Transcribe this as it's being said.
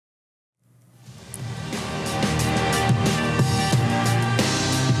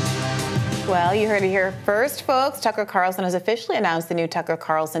Well, you heard it here first, folks. Tucker Carlson has officially announced the new Tucker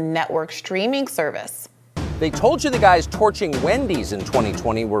Carlson Network streaming service. They told you the guys torching Wendy's in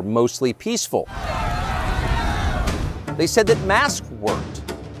 2020 were mostly peaceful. They said that masks worked.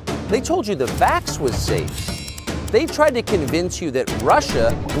 They told you the vax was safe. They tried to convince you that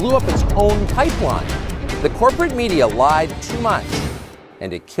Russia blew up its own pipeline. The corporate media lied too much,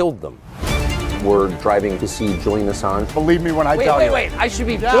 and it killed them. We're driving to see Julian Assange. Believe me when I tell you. Wait, I should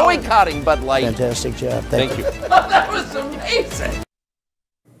be boycotting Bud Light. Fantastic job. Thank you. That was amazing.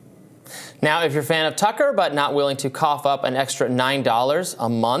 Now, if you're a fan of Tucker but not willing to cough up an extra $9 a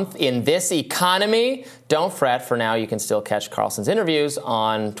month in this economy, don't fret. For now, you can still catch Carlson's interviews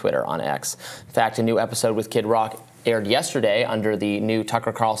on Twitter, on X. In fact, a new episode with Kid Rock aired yesterday under the new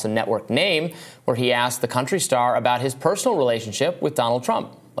Tucker Carlson Network name, where he asked the country star about his personal relationship with Donald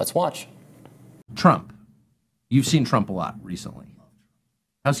Trump. Let's watch. Trump. You've seen Trump a lot recently.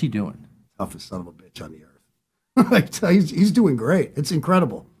 How's he doing? Toughest son of a bitch on the earth. He's doing great. It's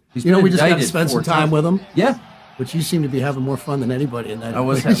incredible. He's we just got to indicted spend some 4 time times. with him. Yeah. But you seem to be having more fun than anybody in that. I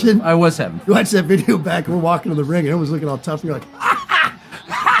was having. You watch that video back, and we're walking to the ring, and everyone's looking all tough, and you're like,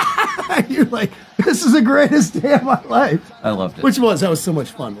 you're like, this is the greatest day of my life. I loved it. That was so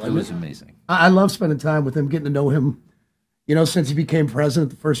much fun. It was amazing. I love spending time with him, getting to know him. You know, since he became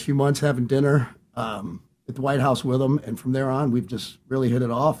president, the first few months, having dinner at the White House with him, and from there on, we've just really hit it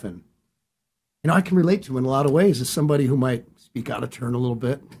off. And I can relate to him in a lot of ways as somebody who might speak out of turn a little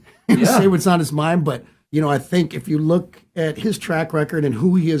bit, say what's on his mind. But I think if you look at his track record and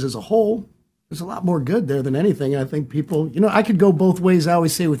who he is as a whole, there's a lot more good there than anything. And I think people, I could go both ways. I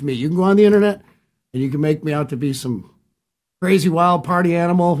always say with me, you can go on the internet and you can make me out to be some crazy wild party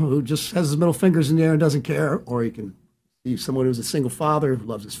animal who just has his middle fingers in the air and doesn't care, or you can be someone who's a single father who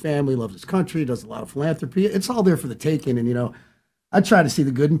loves his family, loves his country, does a lot of philanthropy. It's all there for the taking. And, I try to see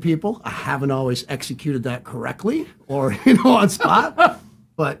the good in people. I haven't always executed that correctly or, on spot.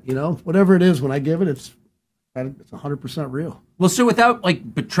 But, whatever it is, when I give it, it's 100% real. Well, so without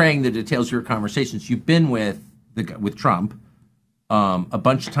betraying the details of your conversations, you've been with Trump a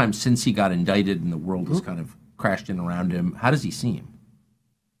bunch of times since he got indicted and the world has kind of crashed in around him. How does he seem?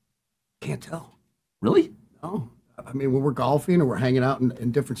 Can't tell. Really? No. I mean, when we're golfing or we're hanging out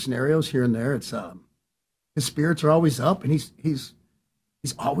in different scenarios here and there, it's his spirits are always up, and he's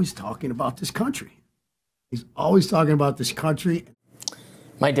always talking about this country. He's always talking about this country.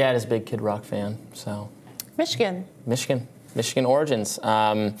 My dad is a big Kid Rock fan, so. Michigan origins.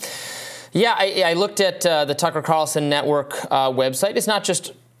 I looked at the Tucker Carlson Network website. It's not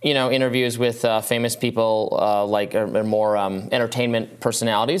just interviews with famous people or more entertainment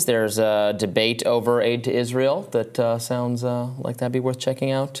personalities. There's a debate over aid to Israel that sounds like that'd be worth checking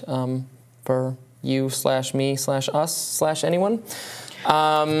out for you/me/us/anyone.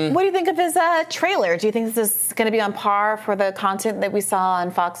 What do you think of his trailer? Do you think this is going to be on par for the content that we saw on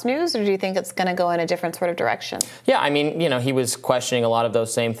Fox News, or do you think it's going to go in a different sort of direction? Yeah, I mean, he was questioning a lot of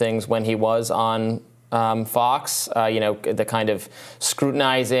those same things when he was on Fox, the kind of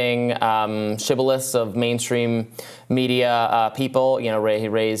scrutinizing shibboleths of mainstream media people. He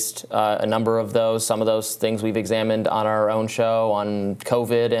raised a number of those. Some of those things we've examined on our own show on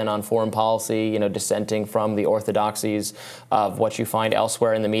COVID and on foreign policy, dissenting from the orthodoxies of what you find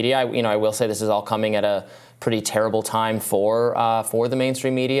elsewhere in the media. I will say this is all coming at a pretty terrible time for the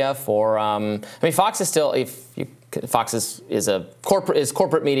mainstream media. Fox is still, Fox is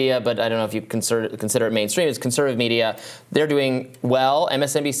corporate media, but I don't know if you consider it mainstream. It's conservative media. They're doing well.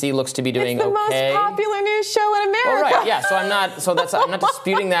 MSNBC looks to be doing okay. It's the most popular news show in America. Well, right, yeah. So I'm not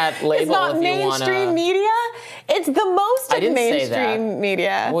disputing that label. It's not if mainstream media. It's the most of mainstream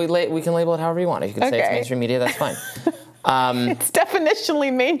media. We can label it however you want. If you can say it's mainstream media, that's fine. It's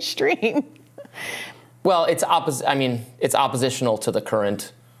definitionally mainstream. Well, it's oppositional to the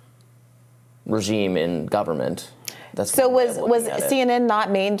current regime in government. So was CNN not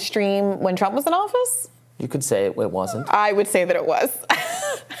mainstream when Trump was in office? You could say it wasn't. I would say that it was.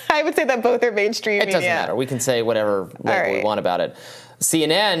 I would say that both are mainstream media. It doesn't matter. We can say whatever we want about it.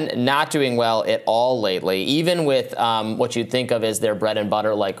 CNN not doing well at all lately, even with what you'd think of as their bread and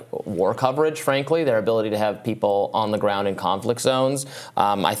butter, like war coverage, frankly, their ability to have people on the ground in conflict zones.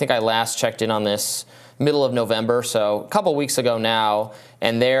 I think I last checked in on this middle of November, so a couple weeks ago now,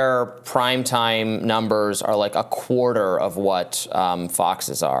 and their primetime numbers are like a quarter of what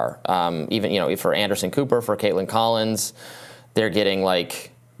Fox's are. Even for Anderson Cooper, for Caitlin Collins, they're getting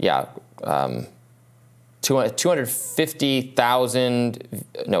 250,000.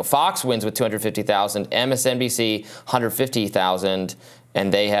 No, Fox wins with 250,000. MSNBC 150,000,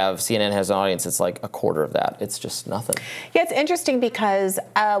 And CNN has an audience that's like a quarter of that. It's just nothing. Yeah, it's interesting because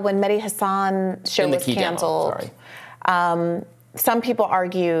when Mehdi Hasan's show was canceled, some people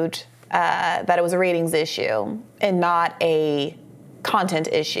argued that it was a ratings issue and not a content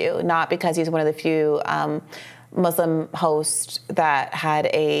issue, not because he's one of the few Muslim hosts that had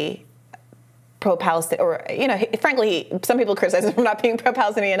a pro-Palestinian, or, frankly, some people criticize him for not being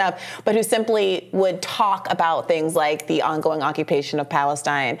pro-Palestinian enough, but who simply would talk about things like the ongoing occupation of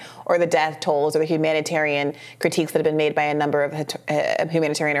Palestine or the death tolls or the humanitarian critiques that have been made by a number of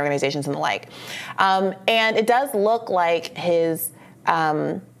humanitarian organizations and the like. And it does look like his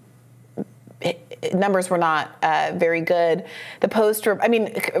numbers were not very good. The Post,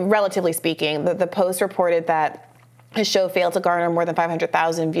 relatively speaking, the Post reported that his show failed to garner more than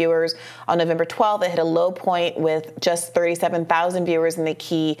 500,000 viewers on November 12th. It hit a low point with just 37,000 viewers in the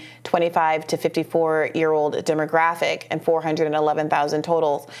key 25 to 54-year-old demographic and 411,000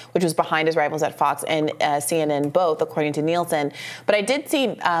 totals, which was behind his rivals at Fox and CNN both, according to Nielsen. But I did see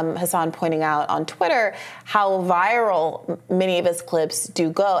Hasan pointing out on Twitter how viral many of his clips do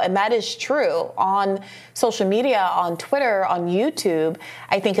go, and that is true. On social media, on Twitter, on YouTube,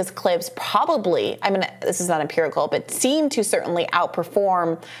 I think his clips probably, this is not empirical, but seem to certainly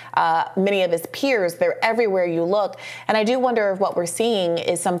outperform many of his peers. They're everywhere you look. And I do wonder if what we're seeing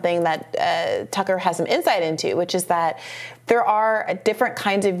is something that Tucker has some insight into, which is that there are different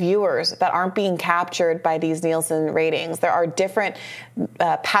kinds of viewers that aren't being captured by these Nielsen ratings. There are different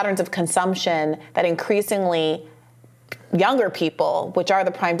patterns of consumption that increasingly younger people, which are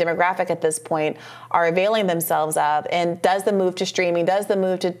the prime demographic at this point, are availing themselves of. And does the move to streaming, does the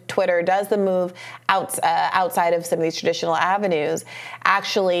move to Twitter, does the move outside of some of these traditional avenues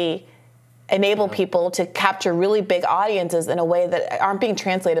actually enable people to capture really big audiences in a way that aren't being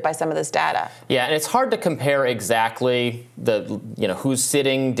translated by some of this data? Yeah, and it's hard to compare exactly who's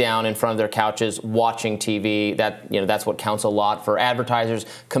sitting down in front of their couches watching TV. That's what counts a lot for advertisers.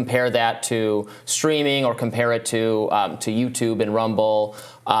 Compare that to streaming or compare it to YouTube and Rumble.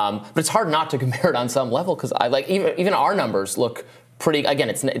 But it's hard not to compare it on some level because even our numbers look pretty. Again,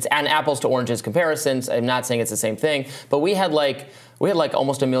 it's an apples to oranges comparisons. I'm not saying it's the same thing, but we had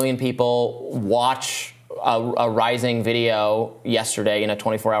almost 1 million people watch a Rising video yesterday in a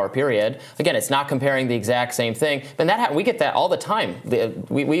 24-hour period. Again, it's not comparing the exact same thing. And we get that all the time.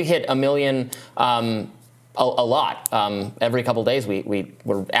 We hit 1 million a lot. Every couple of days,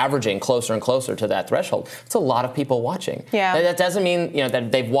 we're averaging closer and closer to that threshold. It's a lot of people watching. Yeah. That doesn't mean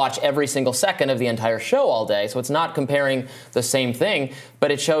that they've watched every single second of the entire show all day. So it's not comparing the same thing,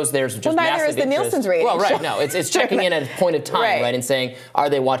 but it shows there's just neither massive is the interest. Nielsen's rating. Well, right. No, it's checking in at a point of time, right, and saying, are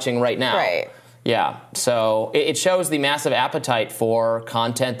they watching right now? Right. Yeah. So it shows the massive appetite for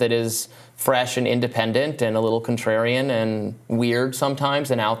content that is fresh and independent and a little contrarian and weird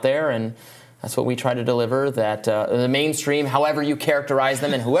sometimes and out there. And that's what we try to deliver, that the mainstream, however you characterize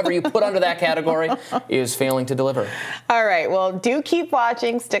them and whoever you put under that category, is failing to deliver. All right. Well, do keep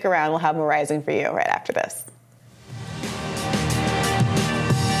watching. Stick around. We'll have more Rising for you right after this.